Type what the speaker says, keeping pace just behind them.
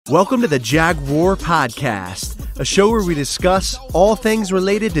Welcome to the Jaguar Podcast, a show where we discuss all things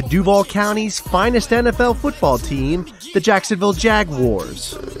related to Duval County's finest NFL football team, the Jacksonville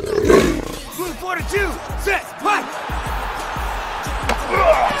Jaguars. Blue 42, set, play!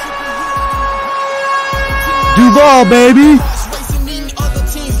 Duval, baby!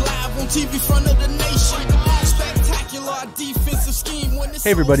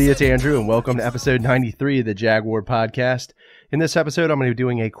 Hey everybody, it's Andrew, and welcome to episode 93 of the Jaguar Podcast. In this episode, I'm going to be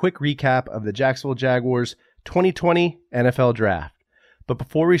doing a quick recap of the Jacksonville Jaguars 2020 NFL Draft. But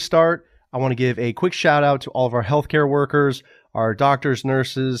before we start, I want to give a quick shout out to all of our healthcare workers, our doctors,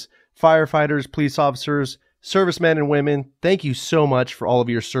 nurses, firefighters, police officers, servicemen and women. Thank you so much for all of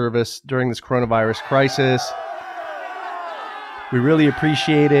your service during this coronavirus crisis. We really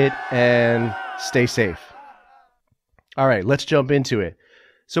appreciate it, and stay safe. All right, let's jump into it.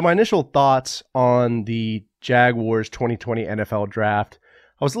 So my initial thoughts on the Jaguars 2020 NFL Draft,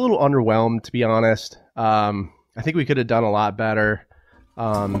 I was a little underwhelmed, to be honest. I think we could have done a lot better.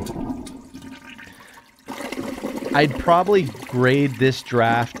 I'd probably grade this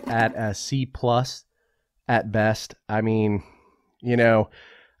draft at a C+ at best. I mean,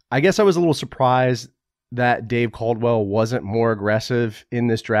 I guess I was a little surprised that Dave Caldwell wasn't more aggressive in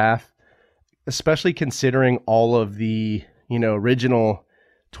this draft, especially considering all of the, original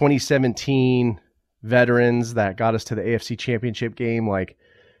 2017 veterans that got us to the AFC Championship game, like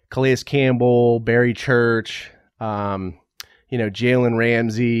Calais Campbell, Barry Church, Jalen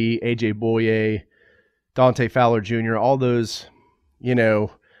Ramsey, AJ Boye, Dante Fowler Jr., all those,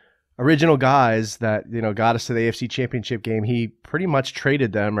 original guys that, got us to the AFC Championship game. He pretty much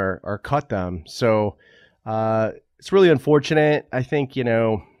traded them or cut them. So it's really unfortunate. I think,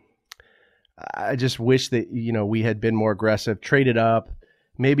 I just wish that, we had been more aggressive, traded up,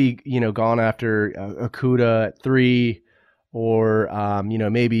 maybe, gone after Okudah at 3, or,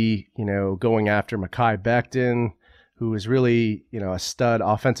 maybe, going after Mekhi Becton, who is really, a stud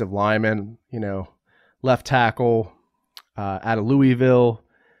offensive lineman, left tackle out of Louisville,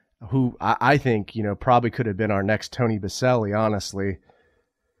 who I think, probably could have been our next Tony Baselli, honestly.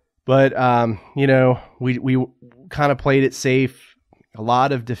 But, we kind of played it safe. A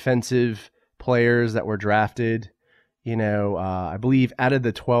lot of defensive players that were drafted. I believe out of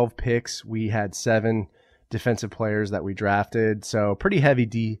the 12 picks, we had 7 defensive players that we drafted. So pretty heavy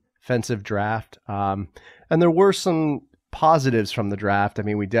defensive draft. And there were some positives from the draft. I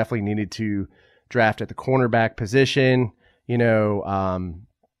mean, we definitely needed to draft at the cornerback position.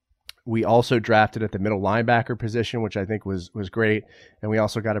 We also drafted at the middle linebacker position, which I think was great. And we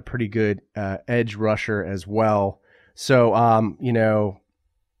also got a pretty good edge rusher as well. So,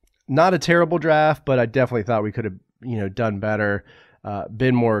 not a terrible draft, but I definitely thought we could have, done better,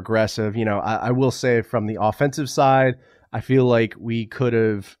 been more aggressive. I will say from the offensive side, I feel like we could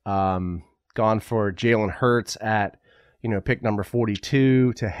have gone for Jalen Hurts at, pick number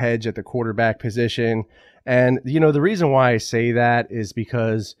 42 to hedge at the quarterback position. And, the reason why I say that is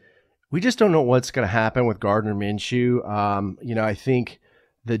because we just don't know what's going to happen with Gardner Minshew. I think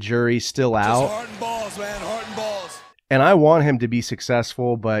the jury's still out. Just heart and balls, man, heart and balls. And I want him to be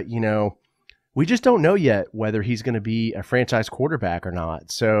successful, but, we just don't know yet whether he's going to be a franchise quarterback or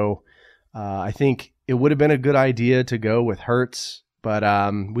not. So I think it would have been a good idea to go with Hurts, but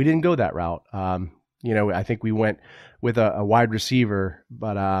we didn't go that route. I think we went with a wide receiver,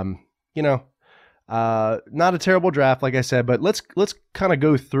 but, not a terrible draft, like I said, but let's kind of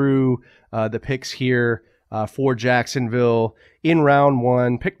go through the picks here for Jacksonville. In round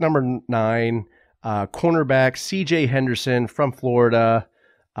 1, pick number 9, cornerback C.J. Henderson from Florida.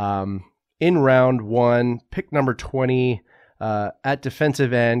 In round 1, pick number 20, at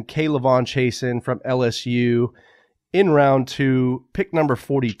defensive end, K'Lavon Chasen from LSU. In round 2, pick number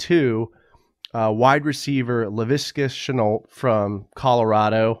 42, wide receiver Laviska Shenault from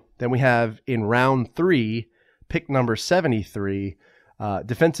Colorado. Then we have in round 3, pick number 73,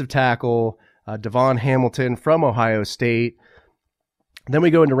 defensive tackle Devon Hamilton from Ohio State. Then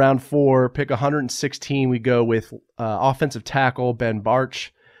we go into round 4, pick 116. We go with offensive tackle Ben Bartch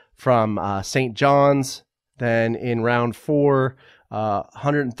from St. John's. Then in round 4,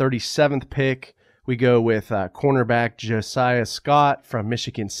 137th pick, we go with cornerback Josiah Scott from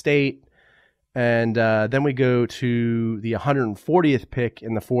Michigan State. And then we go to the 140th pick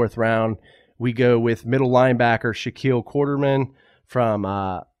in the 4th round. We go with middle linebacker Shaquille Quarterman from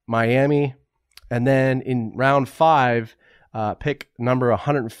Miami. And then in round 5, pick number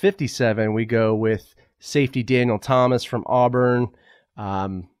 157, we go with safety Daniel Thomas from Auburn.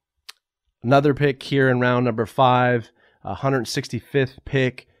 Another pick here in round number 5, 165th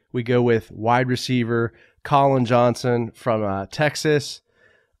pick, we go with wide receiver Colin Johnson from Texas.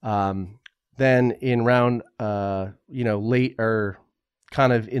 Then in round, late or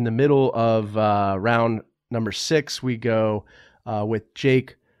kind of in the middle of round number 6, we go with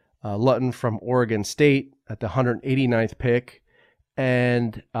Jake Luton from Oregon State at the 189th pick.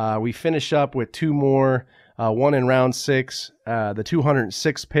 And we finish up with 2 more, one in round 6, the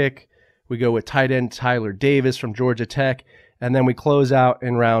 206th pick. We go with tight end Tyler Davis from Georgia Tech. And then we close out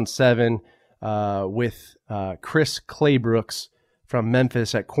in round 7 with Chris Claybrooks from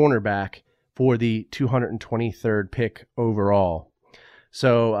Memphis at cornerback for the 223rd pick overall.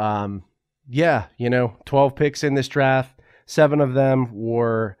 So, 12 picks in this draft. 7 of them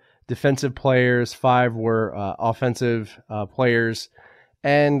were defensive players. 5 were offensive players.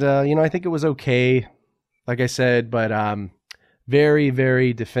 And, I think it was okay, like I said, but very,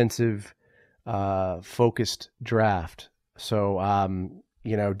 very defensive focused draft. So,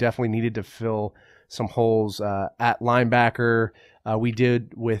 definitely needed to fill some holes at linebacker. We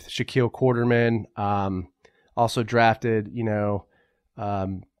did with Shaquille Quarterman. Also drafted, it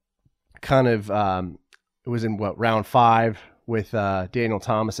was in round 5 with Daniel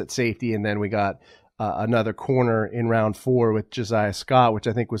Thomas at safety. And then we got another corner in round 4 with Josiah Scott, which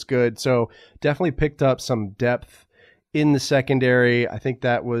I think was good. So definitely picked up some depth in the secondary. I think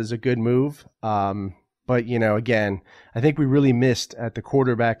that was a good move. But, again, I think we really missed at the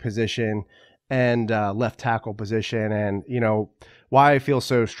quarterback position and left tackle position. And, why I feel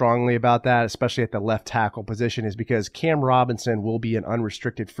so strongly about that, especially at the left tackle position, is because Cam Robinson will be an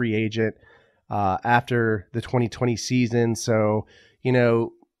unrestricted free agent after the 2020 season. So,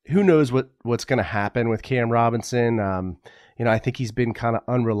 who knows what's going to happen with Cam Robinson. I think he's been kind of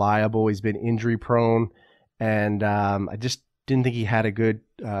unreliable. He's been injury prone. And I just didn't think he had a good,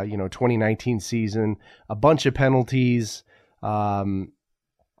 2019 season. A bunch of penalties,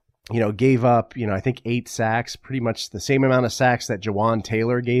 gave up, I think 8 sacks, pretty much the same amount of sacks that Jawan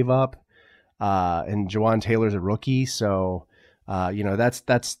Taylor gave up. And Jawan Taylor's a rookie. So,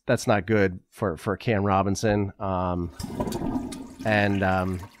 that's not good for Cam Robinson. That's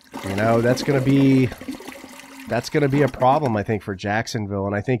going to be a problem, I think, for Jacksonville.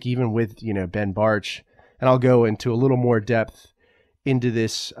 And I think even with, Ben Bartch, and I'll go into a little more depth into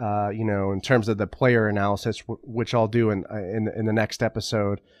this, in terms of the player analysis, which I'll do in the next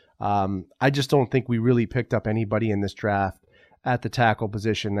episode. I just don't think we really picked up anybody in this draft at the tackle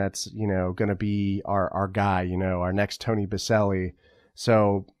position that's, going to be our guy, our next Tony Baselli.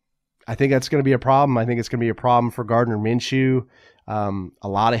 So I think that's going to be a problem. I think it's going to be a problem for Gardner Minshew. A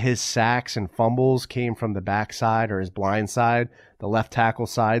lot of his sacks and fumbles came from the backside or his blind side, the left tackle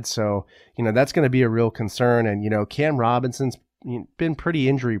side. So, that's going to be a real concern. And, Cam Robinson's been pretty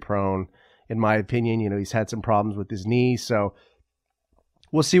injury prone, in my opinion. He's had some problems with his knee. So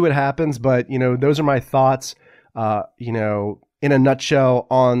we'll see what happens. But, those are my thoughts, in a nutshell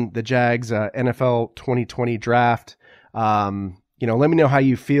on the Jags NFL 2020 draft. Let me know how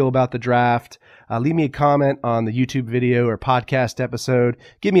you feel about the draft. Leave me a comment on the YouTube video or podcast episode.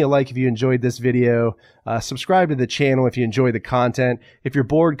 Give me a like if you enjoyed this video. Subscribe to the channel if you enjoy the content. If you're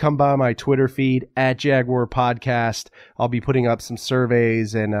bored, come by my Twitter feed at Jaguar Podcast. I'll be putting up some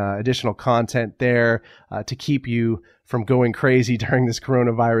surveys and additional content there to keep you from going crazy during this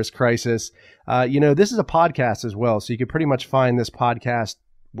coronavirus crisis. This is a podcast as well, so you can pretty much find this podcast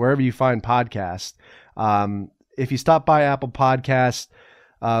wherever you find podcasts. If you stop by Apple Podcasts,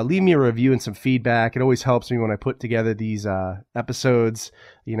 leave me a review and some feedback. It always helps me when I put together these episodes.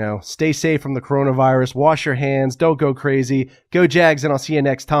 Stay safe from the coronavirus. Wash your hands. Don't go crazy. Go Jags, and I'll see you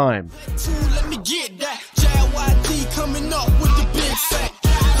next time. Let me get that. JYD coming up with the big sack.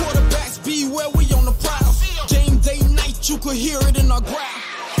 Quarterbacks beware, we on the prowl. Game day night, you could hear it in our growl.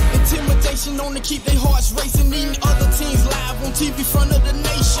 Intimidation on to keep their hearts racing. Eating other teams live on TV front of the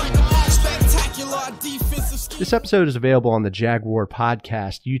nation. Spectacular defensive scheme. This episode is available on the Jaguar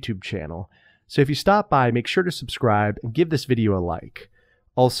Podcast YouTube channel. So if you stop by, make sure to subscribe and give this video a like.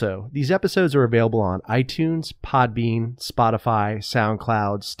 Also, these episodes are available on iTunes, Podbean, Spotify,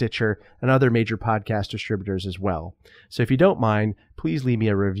 SoundCloud, Stitcher, and other major podcast distributors as well. So if you don't mind, please leave me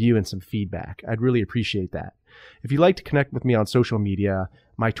a review and some feedback. I'd really appreciate that. If you'd like to connect with me on social media,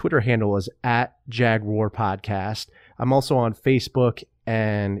 my Twitter handle is @JagWarPodcast. I'm also on Facebook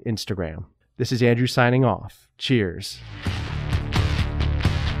and Instagram. This is Andrew signing off. Cheers.